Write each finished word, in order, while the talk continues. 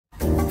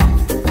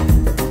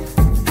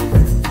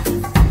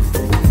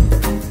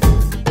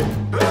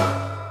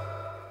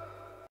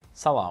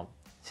Salam,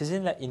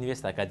 sizinlə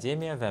İnvest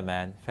Akademiya və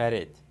mən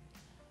Fərid.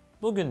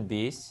 Bugün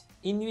biz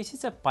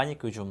investisiya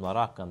panik hücumları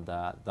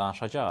haqqında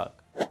danışacağıq.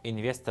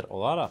 İnvestor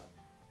olaraq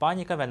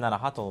panika və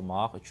narahat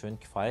olmaq üçün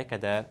kifayət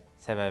qədər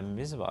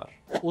səbəbimiz var.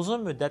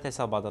 Uzun müddət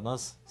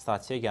hesabladınız,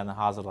 strategiyanı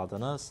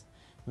hazırladınız,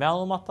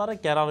 məlumatlara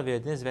qərar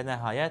verdiniz və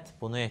nəhayət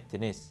bunu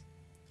etdiniz.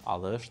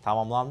 Alış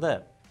tamamlandı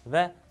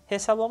və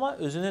hesablama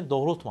özünü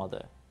doğrultmadı.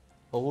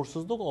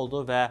 Uğursuzluq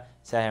oldu və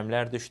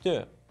səhmlər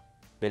düşdü.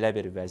 Belə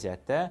bir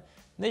vəziyyətdə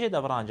necə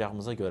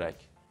davranacağımızı görək.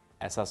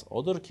 Əsas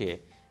odur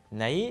ki,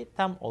 nəyi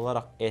tam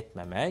olaraq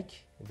etməmək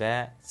və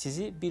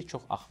sizi bir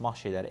çox axmaq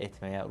şeylər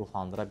etməyə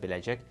ruhlandıra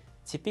biləcək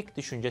tipik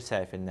düşüncə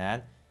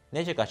səhvindən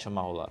necə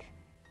qaçınmaq olar.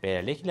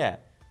 Beləliklə,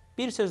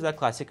 bir sözlə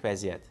klassik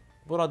vəziyyət.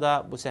 Burada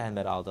bu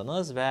səhmləri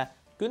aldınız və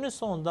günün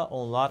sonunda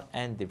onlar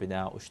ən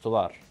dibinə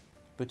uçdular.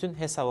 Bütün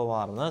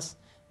hesablamalarınız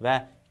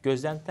və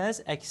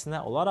gözləntiniz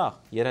əksinə olaraq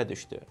yerə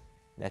düşdü.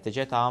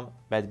 Nəticə tam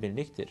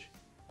bədbinlikdir.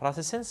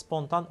 Prosesin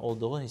spontan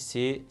olduğu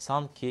hissi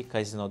sanki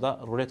kazinoda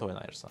rulet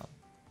oynayırsan.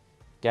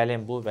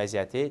 Gəlin bu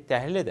vəziyyəti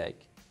təhlil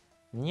edək.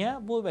 Niyə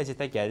bu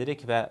vəziyyətə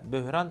gəlirik və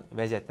böhran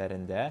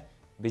vəziyyətlərində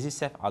bizi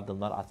səhv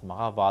addımlar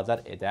atmağa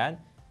vadar edən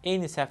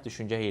eyni səhv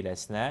düşüncə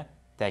hiləsinə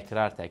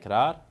təkrar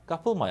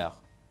qapılmayaq.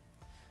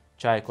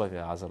 Çay, kofe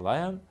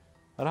hazırlayın,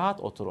 rahat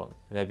oturun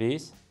və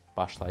biz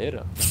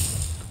başlayırıq.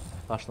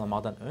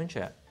 Başlamaqdan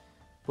öncə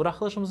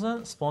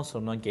buraxılışımızın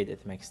sponsorunu qeyd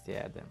etmək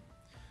istəyərdim.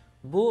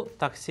 Bu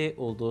taksi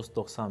ulduz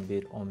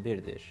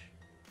 9111-dir.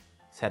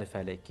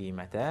 Sərfəli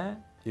qiymətə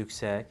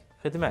yüksək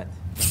xidmət.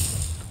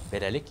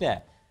 Beləliklə,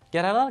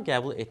 qərarlar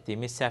qəbul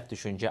etdiyimiz səhv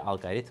düşüncə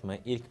alqoritmi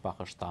ilk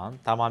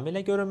baxışdan tamamilə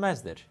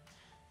görünməzdir.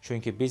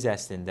 Çünki biz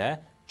əslində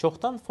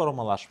çoxdan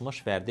formalaşmış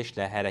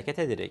vərdişlə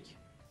hərəkət edirik.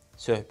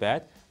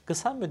 Söhbət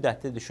qısa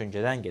müddətli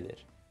düşüncədən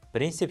gedir.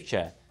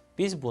 Prinsipcə,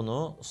 biz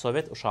bunu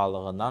Sovet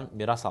uşaqlığından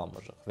miras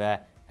almışıq və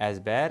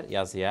əzbər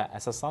yazıya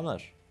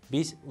əsaslanır.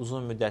 Biz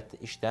uzun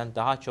müddətli işdən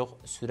daha çox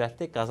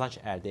sürətli qazanc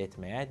əldə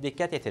etməyə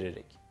diqqət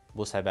yetiririk.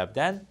 Bu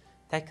səbəbdən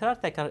təkrar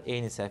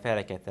eyni səhv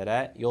hərəkətlərə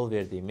yol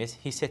verdiyimiz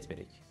hiss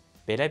etmirik.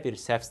 Belə bir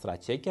səhv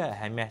strategiya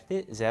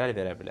əhəmiyyətli zərər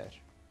verə bilər.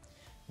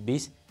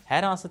 Biz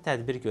hər hansı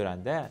tədbir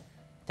görəndə,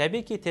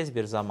 təbii ki, tez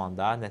bir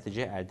zamanda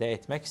nəticə əldə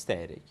etmək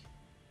istəyirik.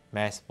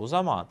 Məhz bu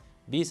zaman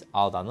biz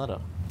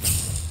aldanırıq.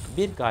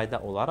 Bir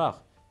qayda olaraq,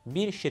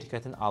 bir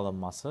şirkətin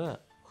alınması,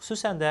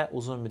 xüsusən də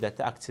uzun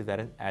müddətli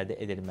aktivlərin əldə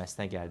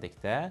edilməsinə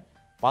gəldikdə,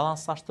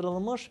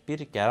 balanslaşdırılmış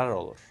bir qərar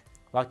olur.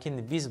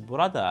 Lakin biz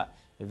burada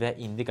və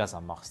indi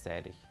qazanmaq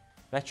istəyirik.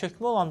 Və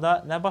çökmə olanda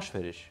nə baş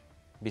verir?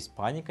 Biz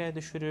panikaya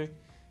düşürük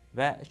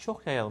və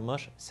çox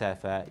yayılmış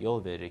səhvə yol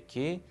veririk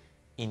ki,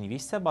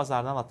 investisiya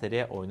bazarına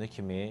lotereya oyunu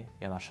kimi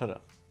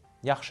yanaşırıq.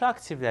 Yaxşı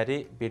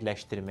aktivləri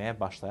birləşdirməyə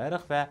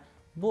başlayırıq və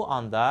bu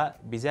anda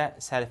bizə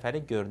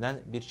sərfəli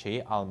görünən bir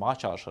şeyi almağa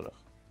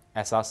çalışırıq.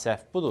 Əsas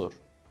səhv budur.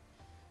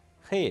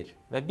 Xeyr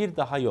və bir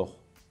daha yox.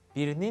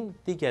 Birinin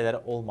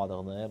digərləri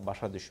olmadığını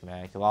başa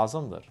düşmək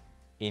lazımdır.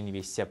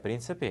 İnvestisiya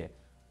prinsipi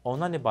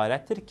ondan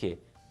ibarətdir ki,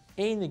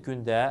 eyni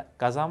gündə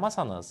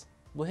qazanmasanız,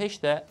 bu heç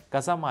də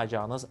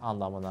qazanmayacağınız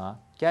anlamına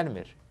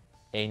gəlmir.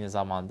 Eyni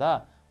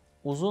zamanda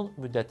uzun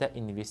müddətə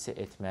investisiya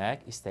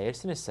etmək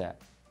istəyirsinizsə,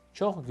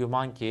 çox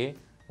güman ki,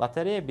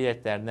 lotereya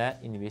biletlərinə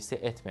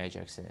investisiya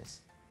etməyəcəksiniz.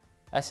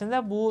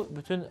 Əslində bu,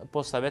 bütün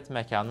postsovet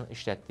məkanının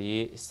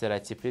işlətdiyi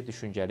stereotipli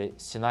düşüncəli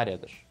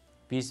ssenariyadır.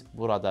 Biz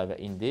burada və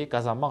indi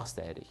qazanmaq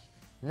istəyirik.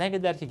 Nə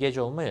qədər ki, gec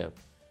olmayıb,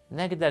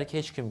 nə qədər ki,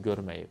 heç kim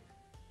görməyib,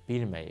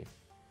 bilməyib.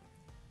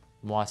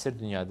 Müasir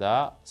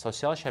dünyada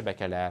sosial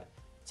şəbəkələr,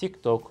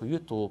 TikTok,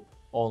 YouTube,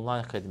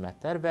 onlayn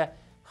xidmətlər və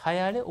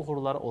xəyali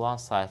uğurları olan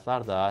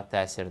saytlar da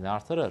təsirini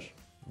artırır.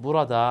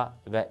 Burada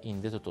və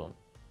indi tutun.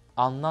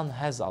 Andan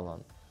həzz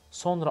alın,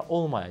 sonra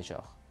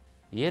olmayacaq.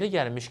 Yeri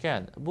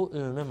gəlmişkən, bu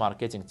ümumi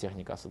marketinq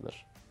texnikasıdır.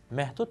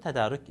 Məhdud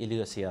tədarük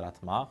illüziyası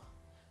yaratmaq,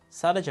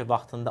 sadəcə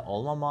vaxtında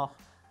olmamaq,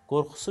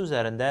 qorxusu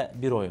üzərində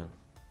bir oyun.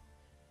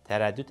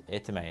 Tərəddüd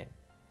etməyin.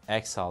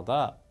 Əks halda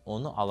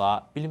onu ala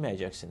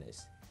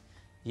bilməyəcəksiniz.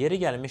 Yeri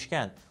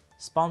gəlmişkən,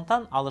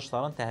 spontan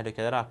alışların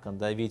təhlükələri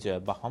haqqında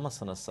videoya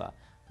baxmamısınızsa,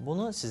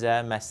 bunu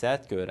sizə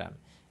məsləhət görürəm.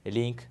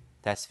 Link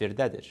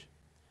təsvirdədir.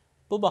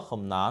 Bu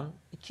baxımdan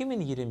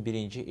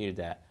 2021-ci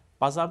ildə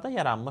bazarda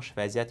yaranmış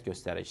vəziyyət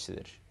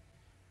göstəricisidir.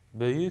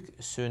 Böyük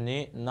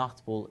süni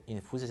nağd pul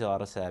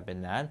infuziyaları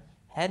səbəbindən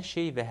hər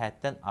şey və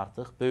həddən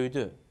artıq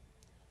böyüdü.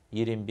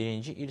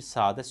 21-ci il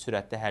sadə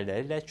sürətli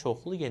həlləri ilə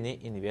çoxlu yeni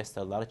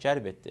investorlar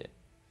cəlb etdi.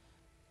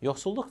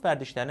 Yoxsulluq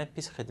vərdişlərinin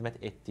pis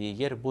xidmət etdiyi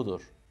yer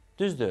budur.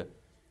 Düzdür,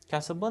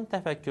 kasıbın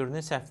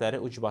təfəkkürünün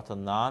səhvləri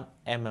ucbatından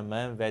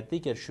MMM və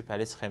digər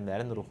şübhəli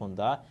sxemlərin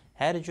ruhunda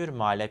hər cür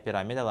maliyyə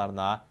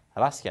piramidalarına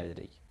rast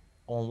gəlirik.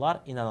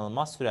 Onlar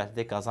inanılmaz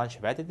sürətli qazanc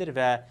vəd edir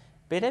və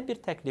belə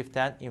bir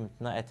təklifdən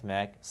imtina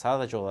etmək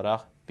sadəcə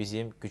olaraq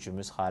bizim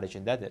gücümüz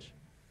xaricindədir.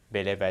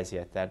 Belə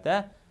vəziyyətlərdə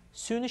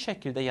süni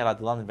şəkildə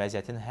yaradılan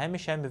vəziyyətin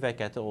həmişə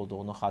müvəqqəti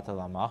olduğunu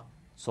xatırlamaq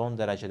son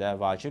dərəcədə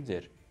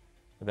vacibdir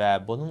və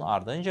bunun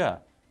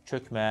ardınca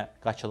çökmə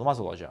qaçılmaz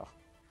olacaq.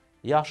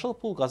 Yaşıl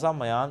pul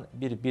qazanmayan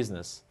bir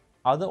biznes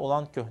adı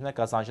olan köhnə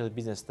qazanclı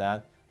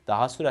biznesdən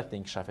daha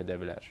sürətli inkişaf edə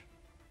bilər.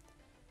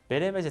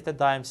 Belə vəziyyətdə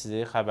daim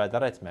sizi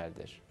xəbərdar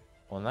etməlidir.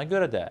 Ona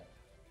görə də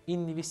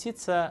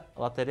investisiya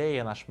lotereya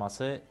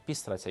yanaşması bir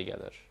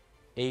strategiyadır.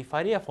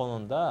 Eyfariya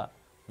fonunda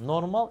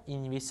normal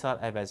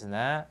investisiyalar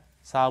əvəzinə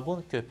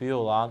sabun köpüyü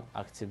olan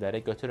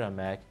aktivləri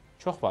götürməmək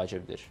çox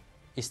vacibdir.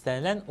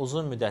 İstənilən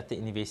uzun müddətli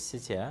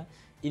investisiya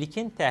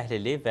ilkin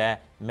təhlili və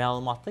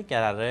məlumatlı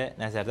qərarı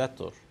nəzərdə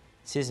tutur.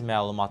 Siz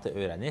məlumatı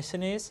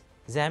öyrənirsiniz,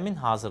 zəmin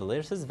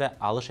hazırlayırsınız və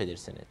alış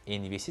edirsiniz.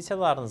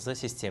 İnvestisiyalarınızı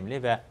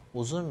sistemli və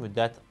uzun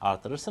müddət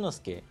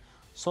artırırsınız ki,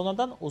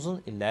 sonradan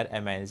uzun illər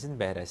əməyinizin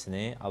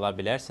bəhrəsini ala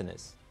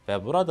bilərsiniz. Və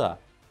burada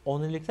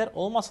 10 illiklər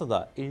olmasa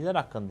da illər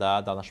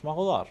haqqında danışmaq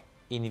olar.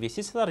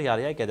 İnvestisiyalar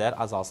yarıya qədər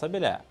azalsa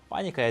belə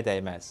panikaya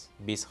dəyməz.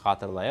 Biz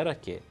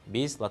xatırlayarıq ki,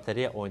 biz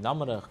lotereya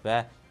oynamırıq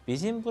və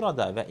bizim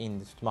burada və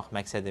indi tutmaq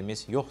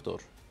məqsədimiz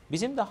yoxdur.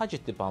 Bizim daha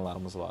ciddi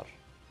planlarımız var.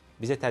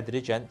 Bizə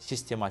tədricən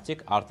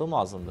sistematik artım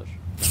lazımdır.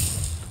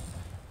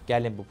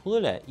 Gəlin bu pul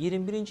ilə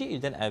 21-ci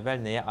ildən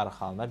əvvəl nəyə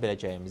arxalana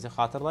biləcəyimizi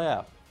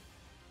xatırlayaq.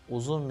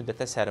 Uzun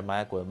müddətə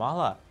sərmayə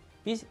qoymaqla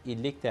biz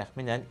illik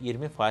təxminən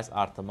 20%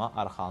 artıma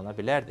arxalana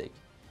bilərdik.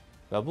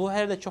 Və bu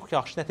hələ də çox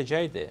yaxşı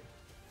nəticə idi.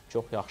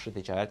 Çox yaxşı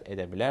ticarət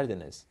edə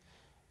bilərdiniz.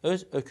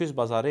 Öz öküz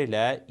bazarı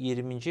ilə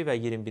 20-ci və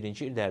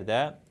 21-ci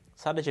illərdə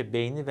sadəcə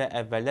beyni və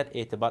əvvəllər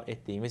etibar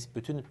etdiyimiz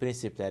bütün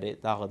prinsipləri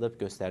dağıdıb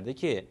göstərdi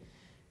ki,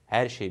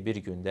 hər şey bir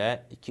gündə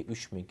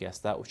 2-3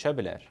 miqyasda uça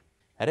bilər.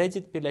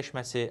 Reddit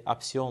birləşməsi,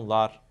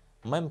 opsiyonlar,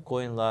 meme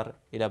coinlar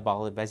ilə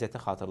bağlı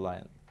vəziyyəti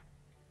xatırlayın.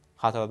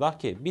 Xatırladaq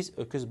ki, biz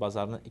öküz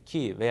bazarının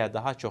 2 və ya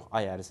daha çox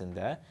ay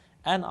ərzində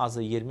ən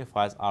azı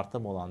 20%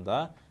 artım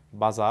olanda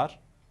bazar,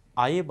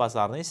 ayı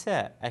bazarını isə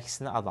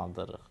əksinə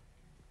adlandırırıq.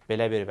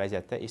 Belə bir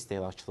vəziyyətdə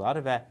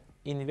istehlakçılar və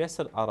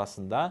investor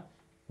arasında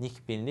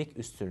nikbinlik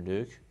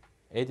üstünlük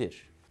edir.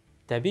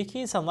 Təbii ki,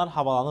 insanlar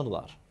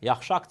havalanırlar,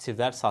 yaxşı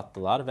aktivlər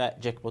satdılar və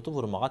jackpotu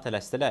vurmağa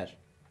tələsdilər.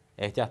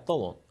 Ehtiyatlı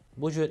olun,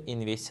 bu cür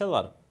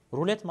investisiyalar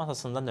rulet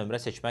masasında nömrə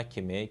seçmək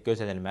kimi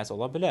gözlənilməz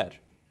ola bilər.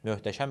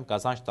 Möhtəşəm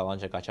qazanc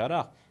dalınca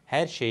qaçaraq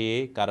hər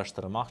şeyi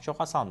qarışdırmaq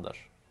çox asandır.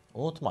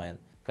 Unutmayın,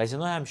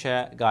 kazino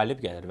həmişə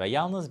qalib gəlir və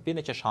yalnız bir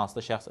neçə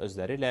şanslı şəxs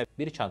özləri ilə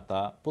bir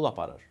çanta pul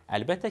aparır.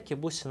 Əlbəttə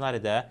ki, bu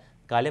ssenaridə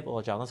qalib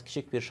olacağınız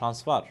kiçik bir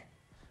şans var.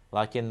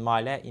 Lakin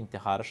maliyyə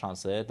intiharı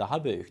şansı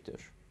daha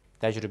böyükdür.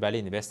 Təcrübəli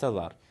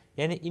investorlar,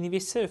 yəni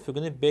investisiya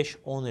üfüqünü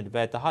 5-10 il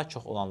və daha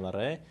çox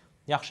olanları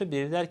yaxşı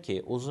bilirlər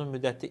ki, uzun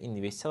müddətli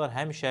investisiyalar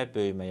həmişə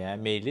böyüməyə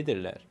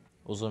meyillidirlər.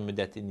 Uzun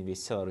müddətli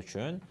investisiyalar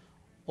üçün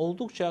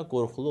olduqca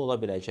qorxulu ola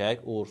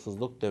biləcək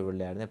uğursuzluq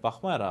dövrlərinə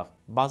baxmayaraq,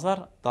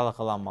 bazar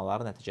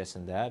dalğalanmaları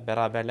nəticəsində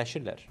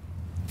bərabərləşirlər.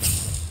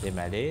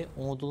 Deməli,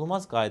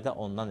 unudulmaz qayda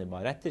ondan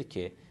ibarətdir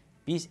ki,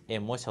 biz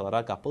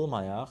emosiyalara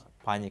qapılmayaq,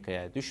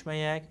 panikaya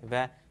düşməyək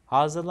və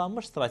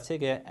hazırlanmış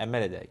strategiyaya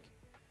əməl edək.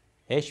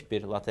 Heç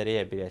bir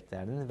lotereya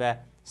biletlərinin və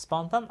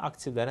spontan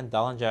aktivlərin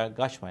dalınca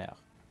qaçmayaq.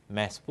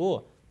 Məhz bu,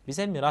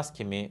 bizə miras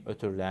kimi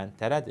ötürülən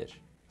tərədir.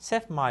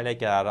 Səhv maliyyə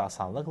qərarı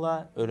asanlıqla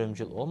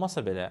ölümcül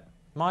olmasa belə,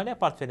 maliyyə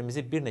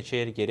portfelimizi bir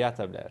neçə yer geri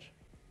ata bilər.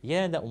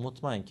 Yenə də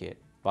unutmayın ki,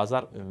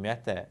 bazar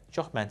ümumiyyətlə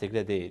çox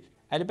məntiqli deyil.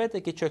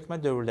 Əlbəttə ki, çökmə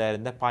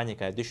dövrlərində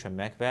panikaya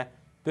düşməmək və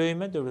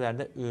böyümə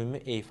dövrlərində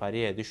ümumi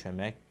eyfariyaya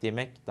düşməmək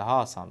demək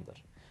daha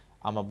asandır.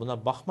 Amma buna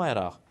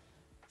baxmayaraq,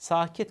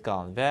 sakit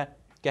qalın və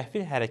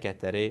qəfil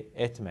hərəkətləri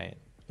etməyin.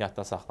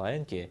 Yadda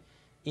saxlayın ki,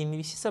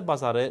 investisiya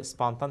bazarı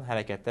spontan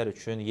hərəkətlər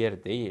üçün yer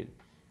deyil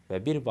və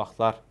bir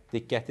vaxtlar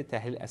diqqətli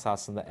təhlil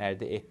əsasında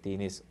əldə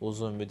etdiyiniz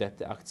uzun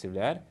müddətli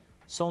aktivlər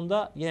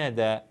sonda yenə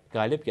də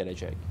qalib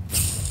gələcək.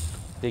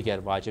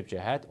 Digər vacib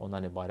cəhət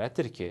ondan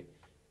ibarətdir ki,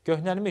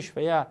 köhnəlmiş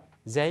və ya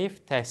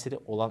zəif təsiri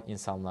olan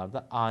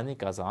insanlarda ani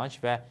qazanc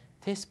və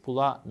tez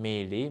pula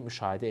meyilli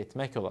müşahidə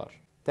etmək olar.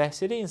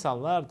 Təhsili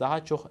insanlar daha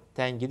çox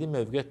tənqidi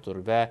mövqe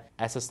tutur və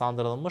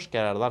əsaslandırılmış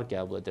qərarlar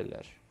qəbul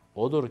edirlər.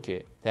 Odur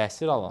ki,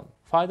 təhsil alın,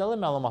 faydalı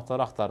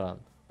məlumatları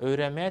axtarın,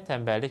 öyrənməyə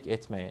tənbəllik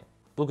etməyin.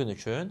 Bugün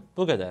üçün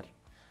bu qədər.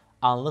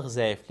 Anlıq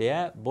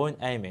zəifliyə boyun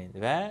əyməyin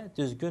və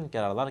düzgün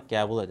qərarlar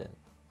qəbul edin.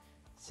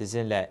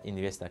 Sizinlə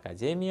İnvest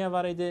Akademiya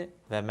var idi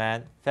və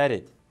mən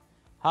Fərid.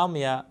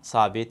 Hamıya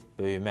sabit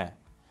böyümə.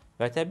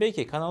 Və təbii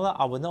ki, kanala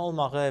abunə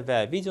olmağı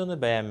və videonu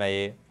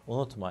bəyənməyi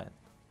unutmayın.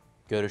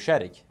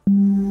 Görüşərik.